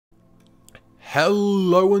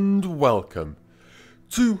Hello and welcome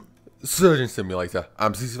to Surgeon Simulator.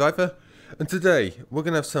 I'm CZSurvivor, and today we're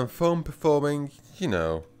going to have some fun performing,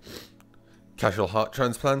 casual heart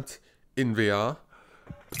transplant in VR.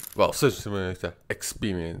 Well, Surgeon Simulator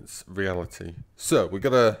experience reality. So, we're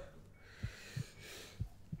going to...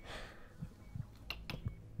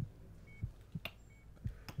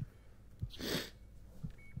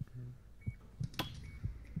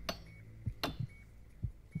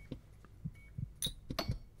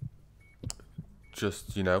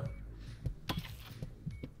 just,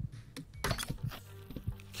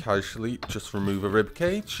 casually just remove a rib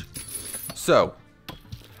cage. So,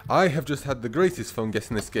 I have just had the greatest fun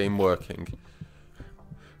getting this game working.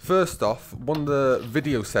 First off, one of the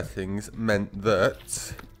video settings meant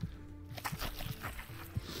that...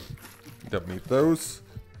 Don't need those.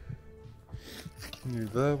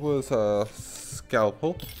 There was a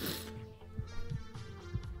scalpel.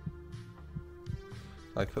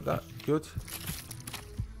 I put that. Good.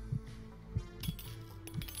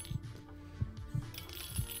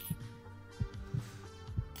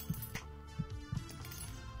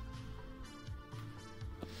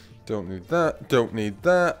 Don't need that, don't need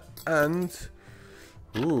that, and...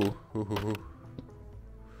 Ooh.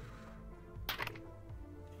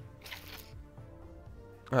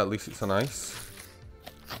 At least it's on ice.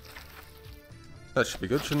 That should be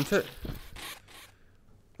good, shouldn't it?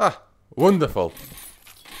 Ah, wonderful.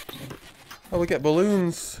 Oh, we get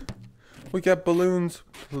balloons. We get balloons.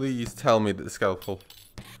 Please tell me that the scalpel...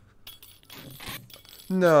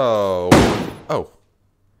 No. Oh.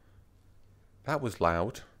 That was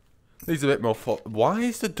loud. Needs a bit more thought. Why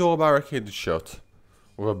is the door barricaded shut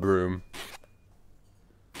with a broom?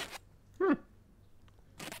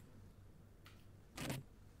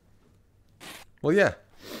 Well, yeah.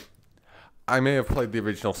 I may have played the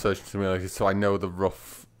original Surgeon Simulator, so I know the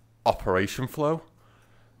rough operation flow.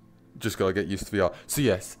 Just gotta get used to VR. So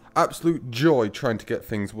yes, absolute joy trying to get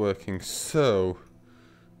things working. So...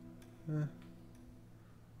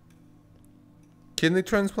 Kidney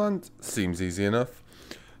transplant? Seems easy enough.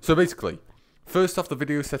 So basically, first off the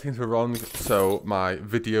video settings were wrong, so my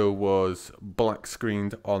video was black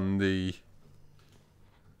screened on the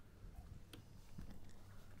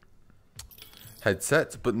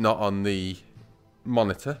headset, but not on the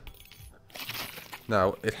monitor.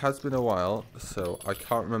 Now, it has been a while, so I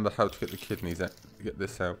can't remember how to get the kidneys out, get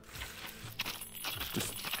this out.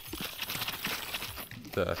 Just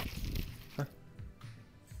there. Huh.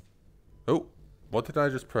 Oh, what did I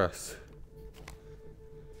just press?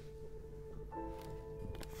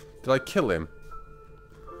 Did I kill him?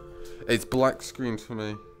 It's black screen for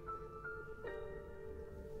me.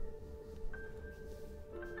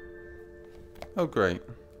 Oh, great.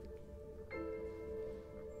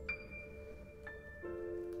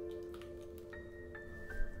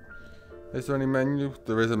 Is there any menu?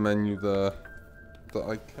 There is a menu there that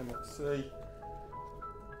I cannot see.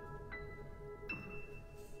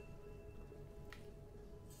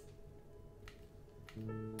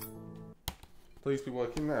 Please be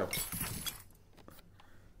working now.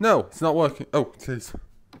 No, it's not working. Oh, it is.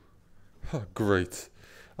 Oh, great.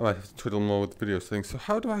 I might have to twiddle more with the video settings. So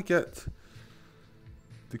how do I get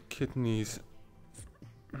the kidneys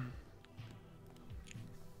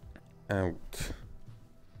out?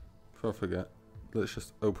 Before I forget, let's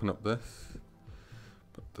just open up this.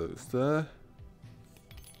 Put those there.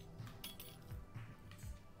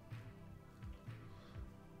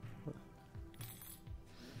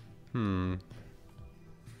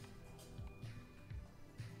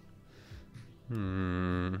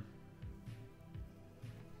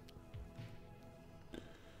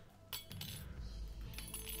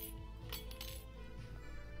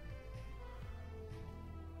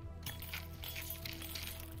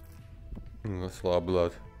 That's a lot of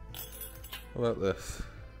blood. How about this?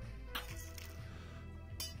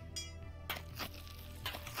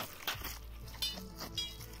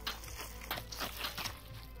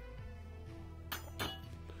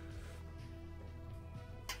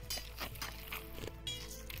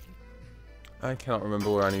 I cannot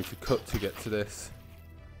remember where I need to cut to get to this.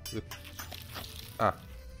 Ah.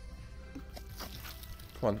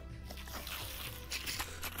 Come on.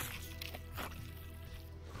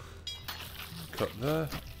 Cut there.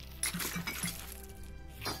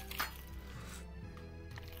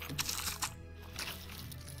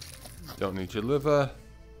 Don't need your liver.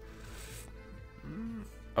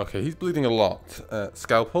 Okay, he's bleeding a lot.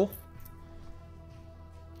 Scalpel.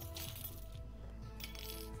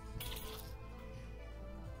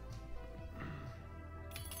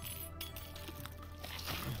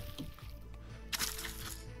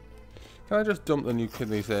 Can I just dump the new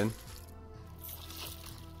kidneys in?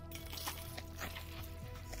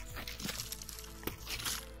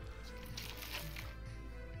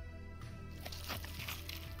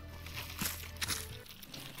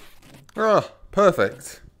 Ah,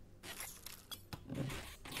 perfect.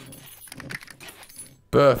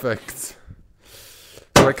 Perfect.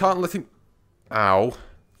 So I can't let him... Ow.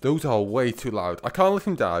 Those are way too loud. I can't let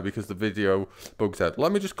him die because the video bugs out.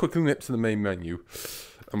 Let me just quickly nip to the main menu.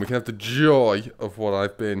 And we can have the joy of what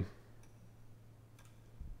I've been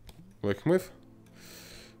working with.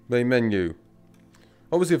 Main menu.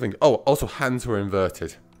 What was the other thing? Oh, also hands were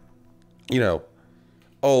inverted. You know,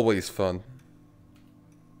 always fun.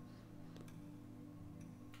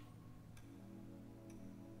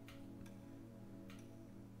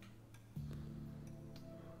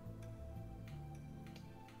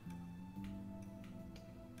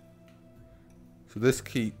 So this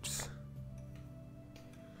keeps...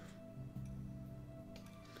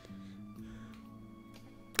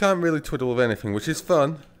 Can't really twiddle with anything, which is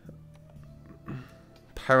fun.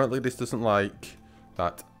 Apparently this doesn't like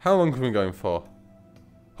that. How long have we been going for?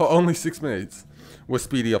 Oh, only 6 minutes. We're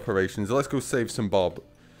speedy operations. Let's go save some Bob.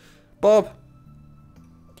 Bob!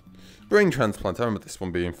 Brain transplant. I remember this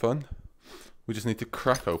one being fun. We just need to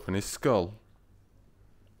crack open his skull.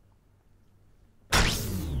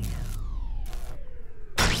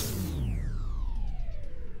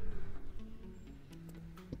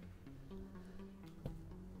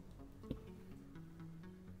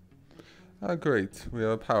 Ah, great. We have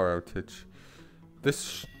a power outage.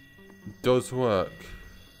 This does work.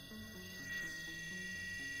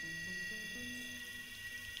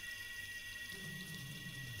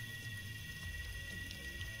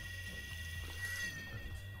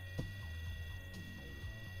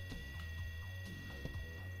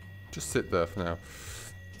 Just sit there for now.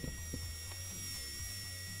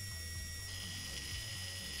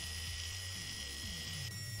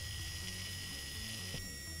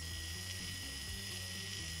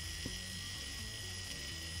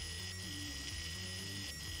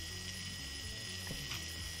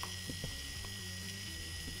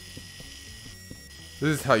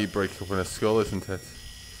 This is how you break open a skull, isn't it?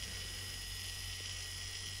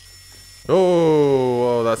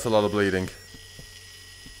 Oh, that's a lot of bleeding.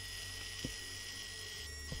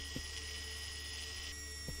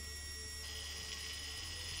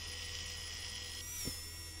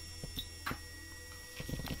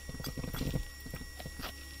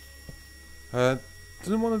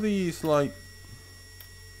 Doesn't one of these, like...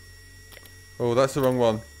 Oh, that's the wrong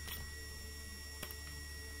one.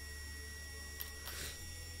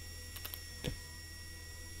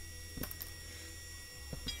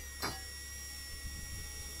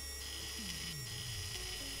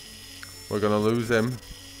 We're gonna lose him.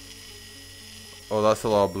 Oh, that's a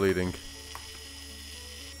lot of bleeding.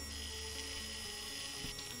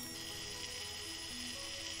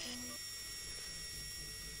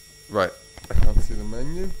 Right, I can't see the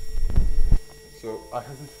menu. So I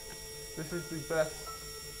have this is the best.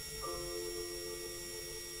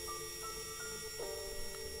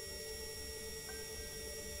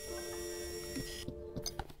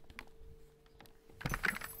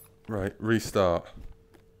 Right, restart.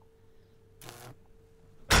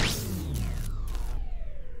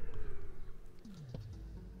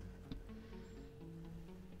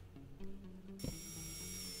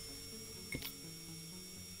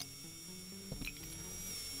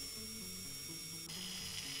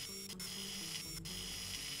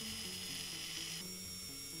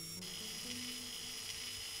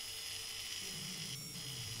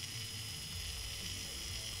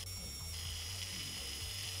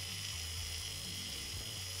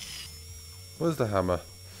 Where's the hammer?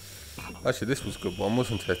 Actually, this was a good one,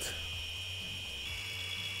 wasn't it?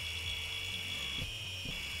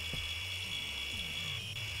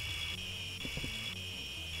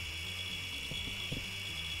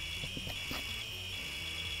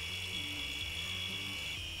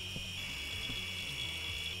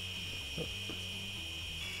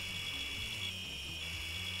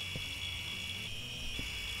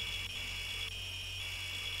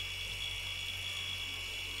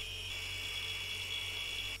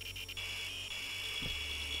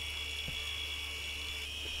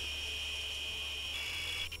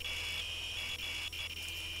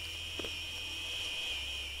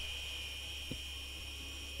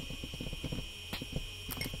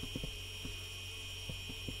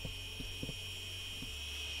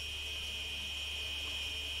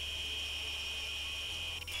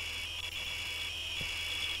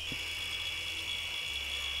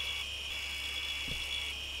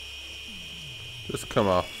 Just come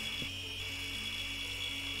off.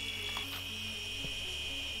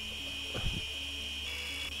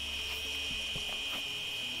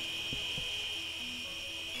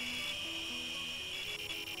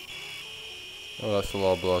 Oh, that's a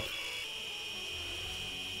lot of blood.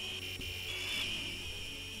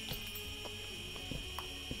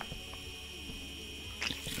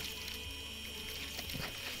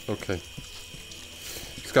 Okay.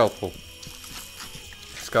 Scalpel.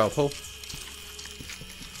 Scalpel.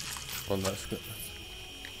 Oh, that's good.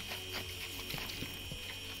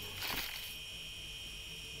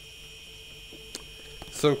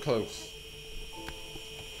 So close.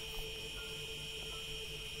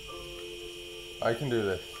 I can do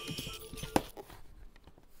this.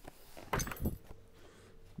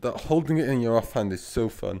 That holding it in your offhand is so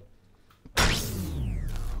fun.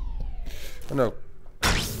 Oh no.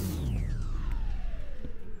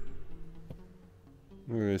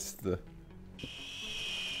 Where is the...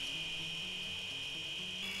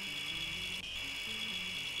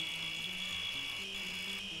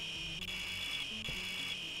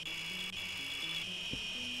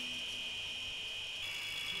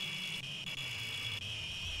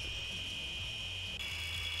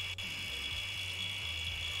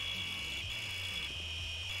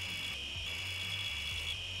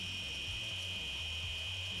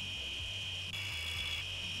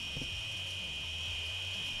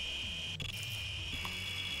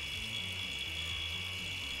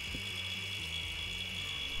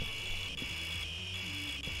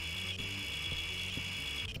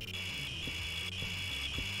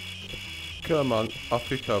 Come on,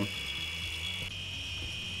 off you come.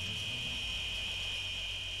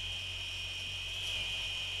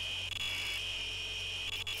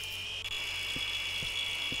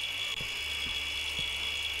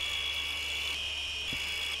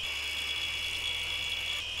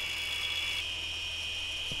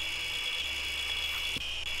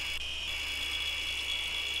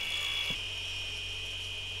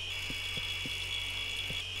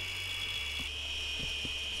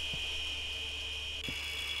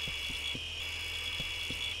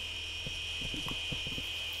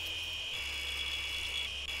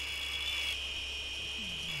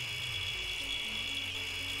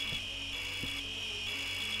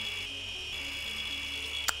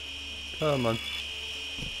 Come on.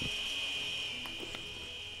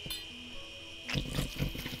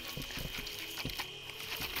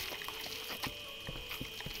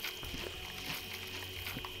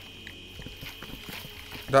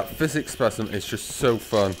 That physics spasm is just so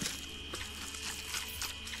fun.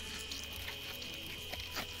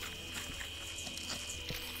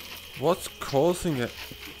 What's causing it?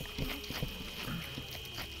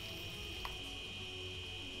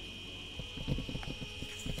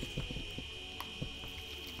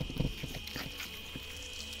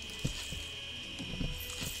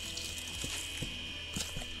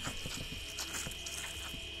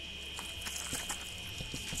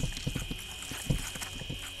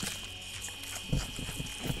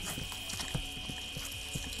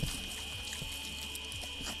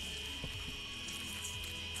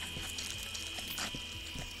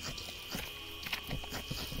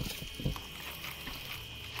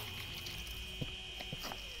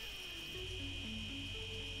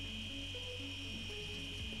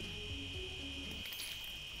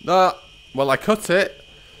 Well, I cut it,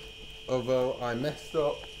 although I messed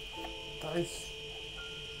up. That is...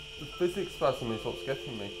 The physics spasm is what's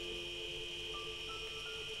getting me.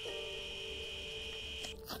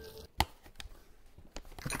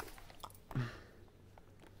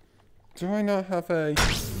 Do I not have a...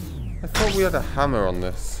 I thought we had a hammer on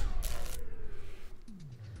this.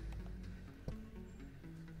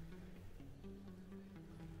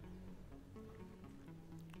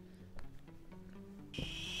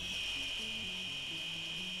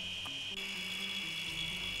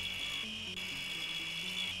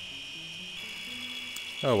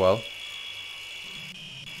 Oh well.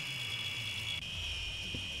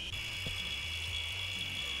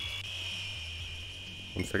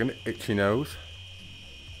 One second, itchy nose.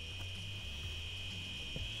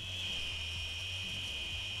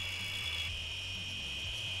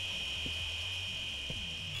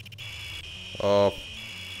 Oh.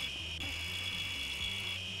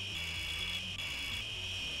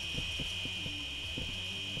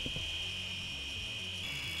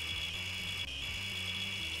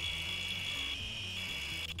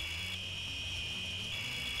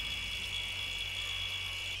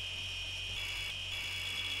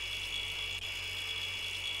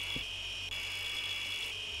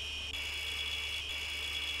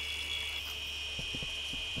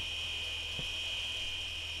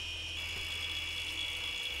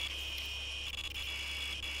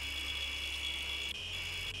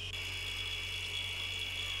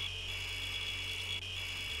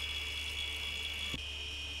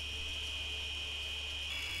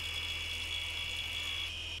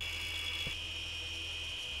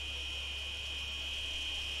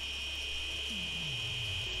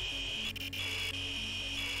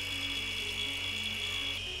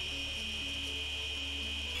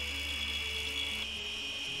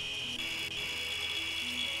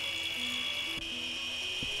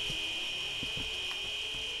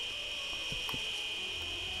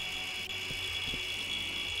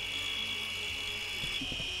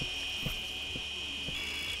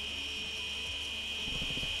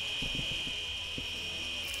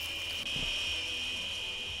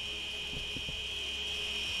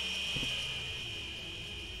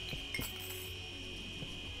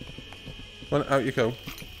 Come on, out you go.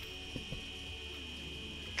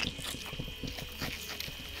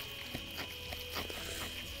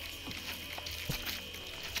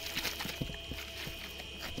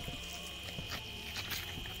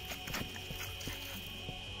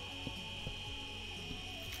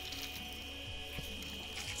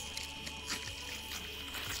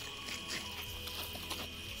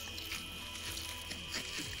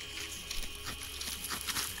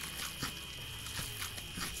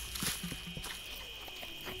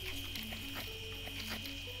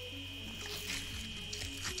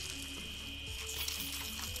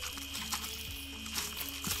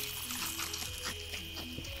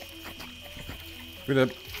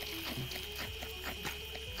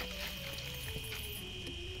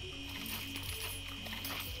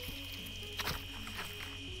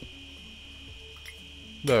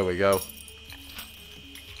 There we go.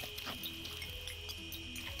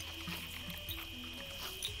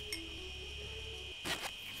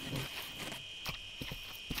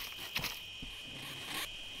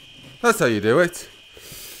 That's how you do it.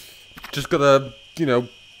 Just gotta, you know,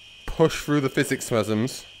 push through the physics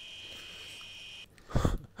spasms.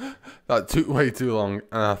 That took way too long,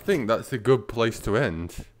 and I think that's a good place to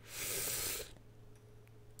end.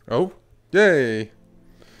 Oh, yay!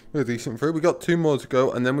 We're decent through. We got 2 more to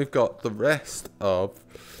go, and then we've got the rest of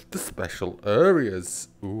the special areas.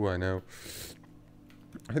 Ooh, I know.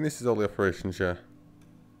 I think this is all the operations, yeah.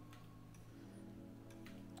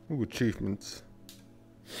 Ooh, achievements.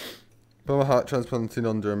 Bone heart transplant in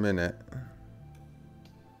under a minute.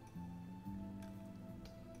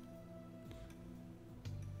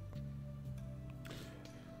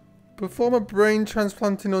 Perform a brain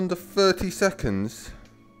transplant in under 30 seconds.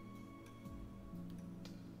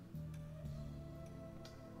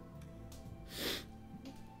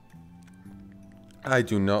 I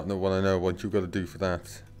do not want to know what you've got to do for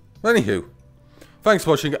that. Anywho, thanks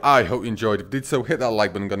for watching. I hope you enjoyed. If you did so, hit that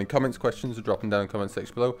like button. Got any comments, questions, or drop them down in the comment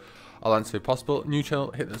section below. I'll answer if possible. New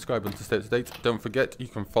channel, hit the subscribe button to stay up to date. Don't forget, you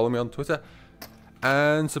can follow me on Twitter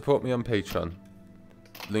and support me on Patreon.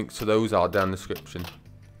 Links to those are down in the description.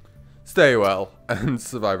 Stay well, and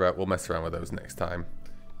Survivor we'll mess around with those next time.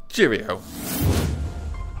 Cheerio.